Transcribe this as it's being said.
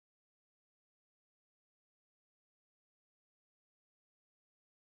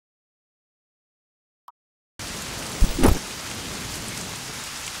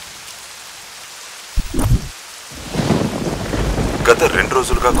గత 2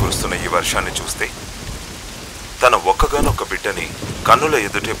 రోజులుగా కురుస్తున్న ఈ వర్షాన్ని చూస్తే తన ఒక్కగానొక్క బిడ్డని కన్నుల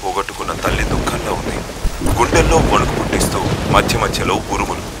ఎదుటే పోగొట్టుకున్న తల్లి దుఃఖంలో ఉంది. గుండెల్లో వణుకు పుట్టిస్తూ మధ్య మధ్యలో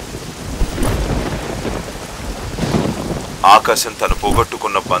ఉరుములు. ఆకాశం తను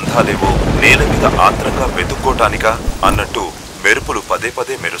పోగొట్టుకున్న బంధాలేవో నేల మీద ఆత్రంగా వెతుక్కోటానికా అన్నట్టు మెరుపులు పదే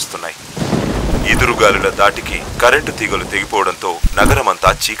పదే మెరుస్తున్నాయి. ఎదురుగాలుల దాటికి కరెంటు తీగలు తెగిపోవడంతో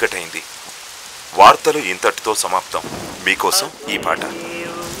నగరమంతా చీకటైంది. వార్తలు ఇంతటితో సమాప్తం. మీకోసం ఈ పాట.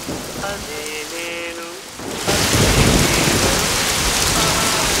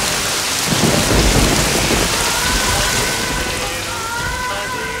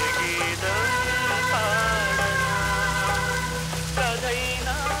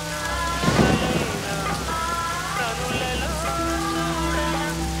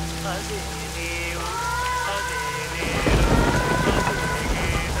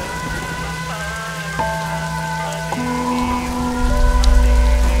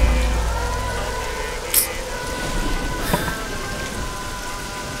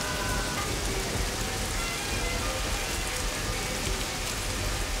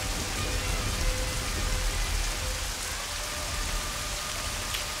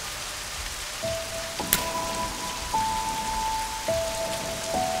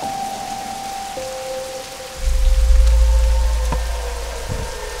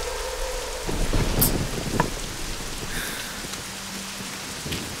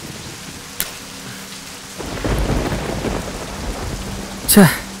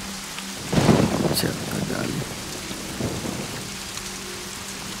 చెప్పగాలి.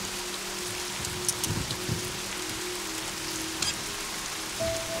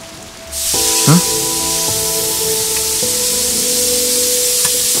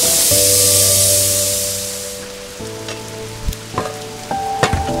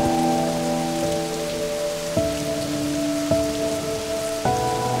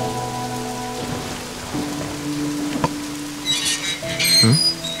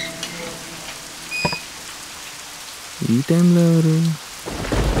 ఈ టైంలో ఎవరు?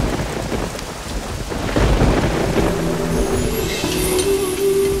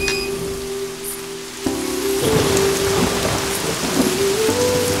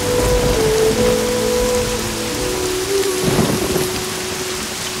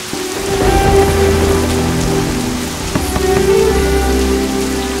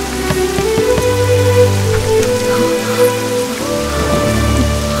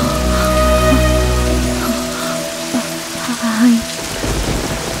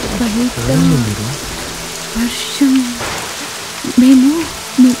 వర్షం. మేము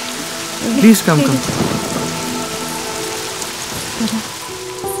ప్లీజ్ కమ్ కమ్.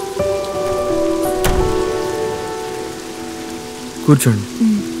 కూర్చోండి.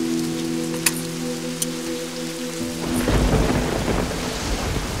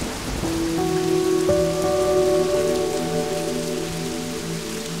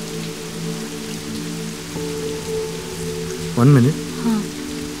 One minute.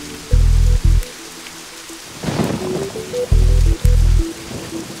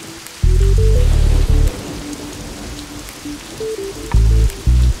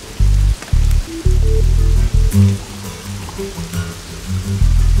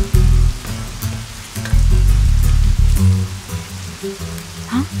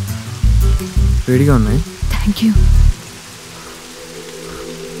 వేడిగా ఉన్నాయి. Thank you.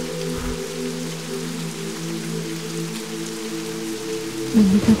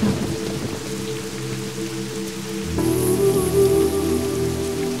 కదా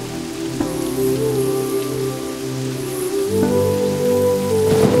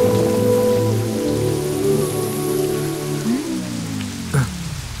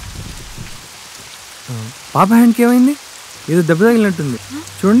పాప హ్యాండ్కి ఏమైంది? ఏదో దెబ్బ తగిలినట్టుంది.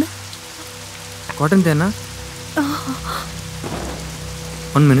 చూడండి. కాటన్ తేనా?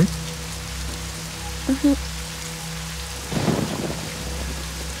 1 మినిట్.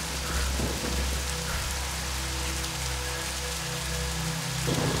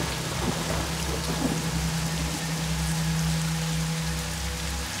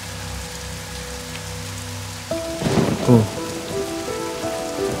 ఓ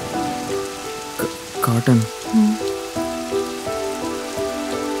కాటన్.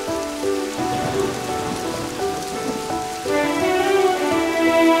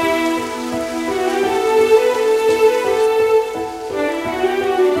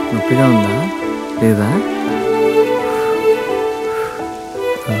 నొప్పిగా ఉందా లేదా?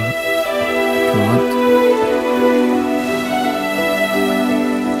 క్లాత్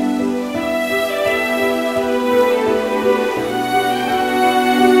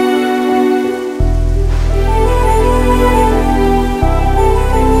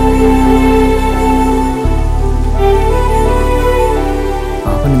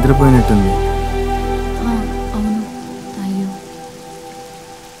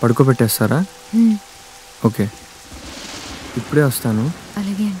పడుకోబెట్టేస్తారా? మ్మ్. ఓకే, ఇప్పుడే వస్తాను.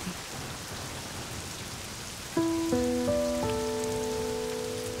 అలాగే అండి.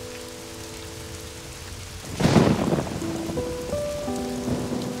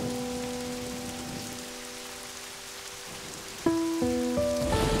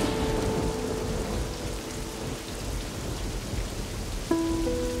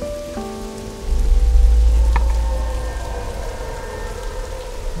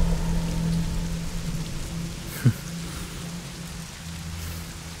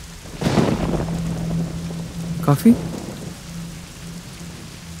 కాఫీ?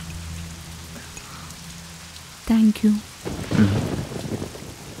 Thank you.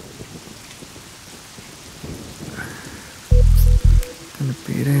 తన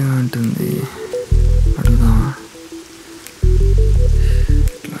పేరేమంటుంది అడుగుదామా?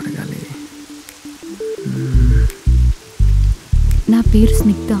 ఎట్లా అడగాలి? నా పేరు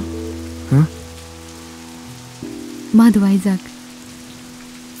స్నిగ్ధ. మాది వైజాగ్.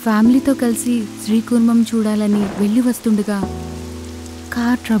 ఫ్యామిలీతో కలిసి శ్రీకూర్మం చూడాలని వెళ్ళి వస్తుండగా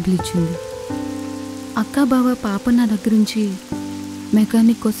కార్ ట్రబుల్ ఇచ్చింది. అక్క బావ పాప నా దగ్గర నుంచి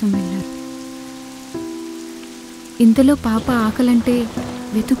మెకానిక్ కోసం వెళ్ళారు. ఇంతలో పాప ఆకలంటే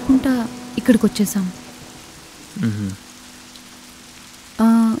వెతుక్కుంటా ఇక్కడికి వచ్చేసాం.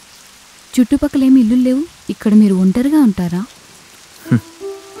 చుట్టుపక్కల ఏమి ఇల్లు లేవు. ఇక్కడ మీరు ఒంటరిగా ఉంటారా?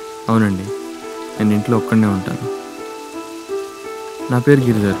 అవునండి, నేను ఇంట్లో ఒక్కడనే ఉంటాను. నా పేరు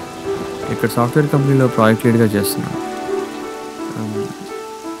గిరిధర్. ఇక్కడ సాఫ్ట్వేర్ కంపెనీలో ప్రాజెక్ట్ లీడ్గా చేస్తున్నాను.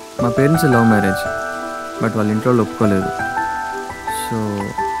 మా పేరెంట్స్ లవ్ మ్యారేజ్, బట్ వాళ్ళ ఇంట్లో ఒప్పుకోలేదు. సో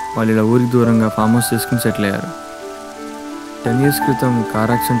వాళ్ళు ఇలా ఊరికి దూరంగా ఫామ్ హౌస్ చేసుకుని సెటిల్ అయ్యారు. 10 years క్రితం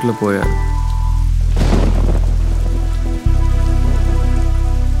కార్ యాక్సిడెంట్లో పోయారు.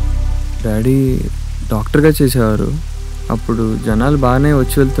 డాడీ డాక్టర్గా చేసేవారు. అప్పుడు జనాలు బాగానే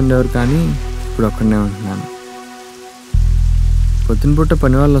వచ్చి వెళ్తుండేవారు, కానీ ఇప్పుడు ఒక్కడనే ఉంటున్నాను. పొద్దున పూట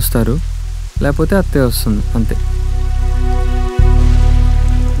పని వాళ్ళు వస్తారు, లేకపోతే అత్తయ్య వస్తుంది, అంతే.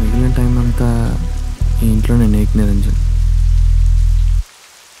 మిగిలిన టైం అంతా ఈ ఇంట్లో నేను ఏక నిరంజన్.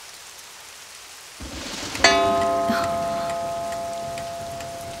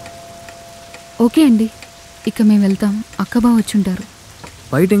 ఓకే అండి, ఇక మేము వెళ్తాం. అక్క బావ వచ్చుంటారు.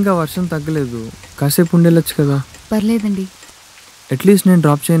 బయట ఇంకా వర్షం తగ్గలేదు, కాసేపు ఉండేళ్ళొచ్చు కదా. పర్లేదండి. అట్లీస్ట్ నేను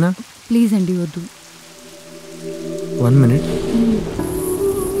డ్రాప్ చేయనా? ప్లీజ్ అండి, వద్దు. 1 minute.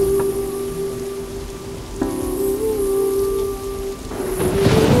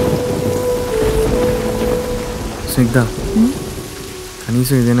 స్నిగ్ధ,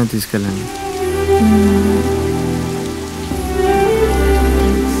 కనీసం ఏదైనా తీసుకెళ్ళండి.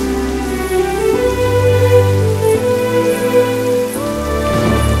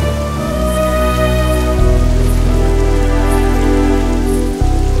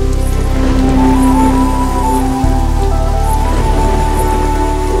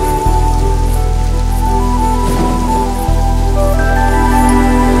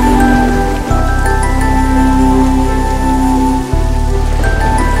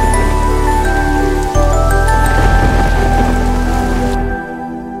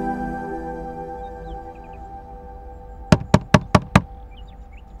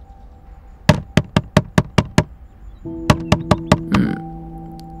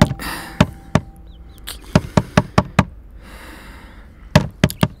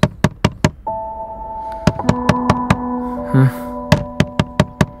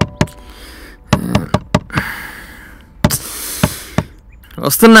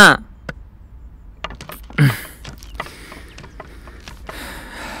 వస్తున్నా.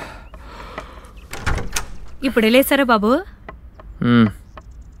 ఇప్పుడు లేసారా బాబు?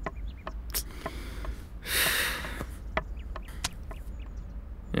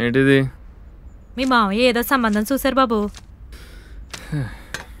 ఏంటిది? మీ మామయ్య ఏదో సంబంధం చూశారు బాబు.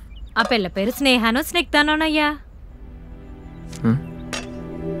 ఆ పిల్ల పేరు స్నేహానో స్నిగ్ధానోనయ్యా.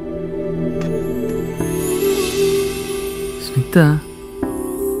 స్నిగ్ధ,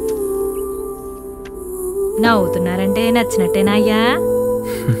 నవ్వుతున్నారంటే నచ్చినట్టేనా అయ్యా?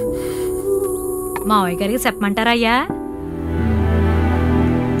 మావయ్య గారికి చెప్పమంటారా అయ్యా?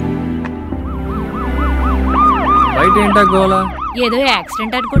 బయట ఏంటా గోలా? ఏదో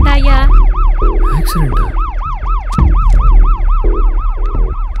యాక్సిడెంట్ అనుకుంటా అయ్యా. యాక్సిడెంటా?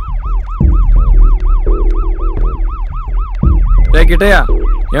 రే కిట్టయ్య,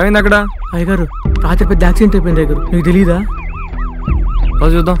 ఏమైంది అక్కడ? అయ్యగారు, రాత్రి పెద్ద యాక్సిడెంట్ అయిపోయింది అయ్యగారు. నీకు తెలీదా?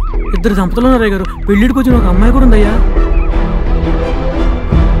 చూద్దాం. 2 దంపతులు ఉన్నారు అయ్యగారు. పెళ్ళిడికి వచ్చిన ఒక అమ్మాయి కూడా ఉందయ్యా.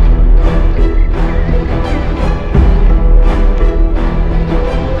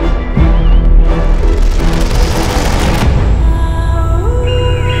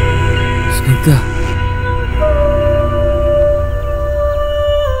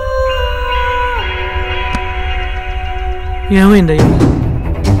 ఏమైందయ్యా?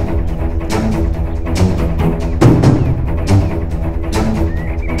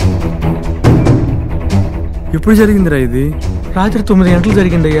 ఎప్పుడు జరిగిందిరా ఇది? రాత్రి 9 గంటలు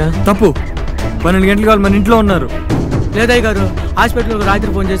జరిగిందయ్యా. తప్పు. 12 గంటలు కావాలి, మన ఇంట్లో ఉన్నారు. లేదయ్య గారు, హాస్పిటల్కి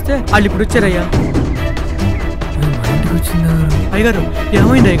రాత్రి ఫోన్ చేస్తే వాళ్ళు ఇప్పుడు వచ్చారయ్యా. మా ఇంటికి వచ్చిందా? అయ్యగారు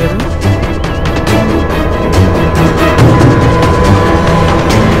ఏమైంది అయ్యగారు?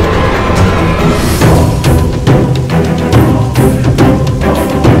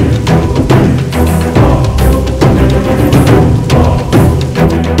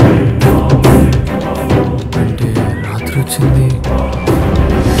 అంటే రాత్రి వచ్చింది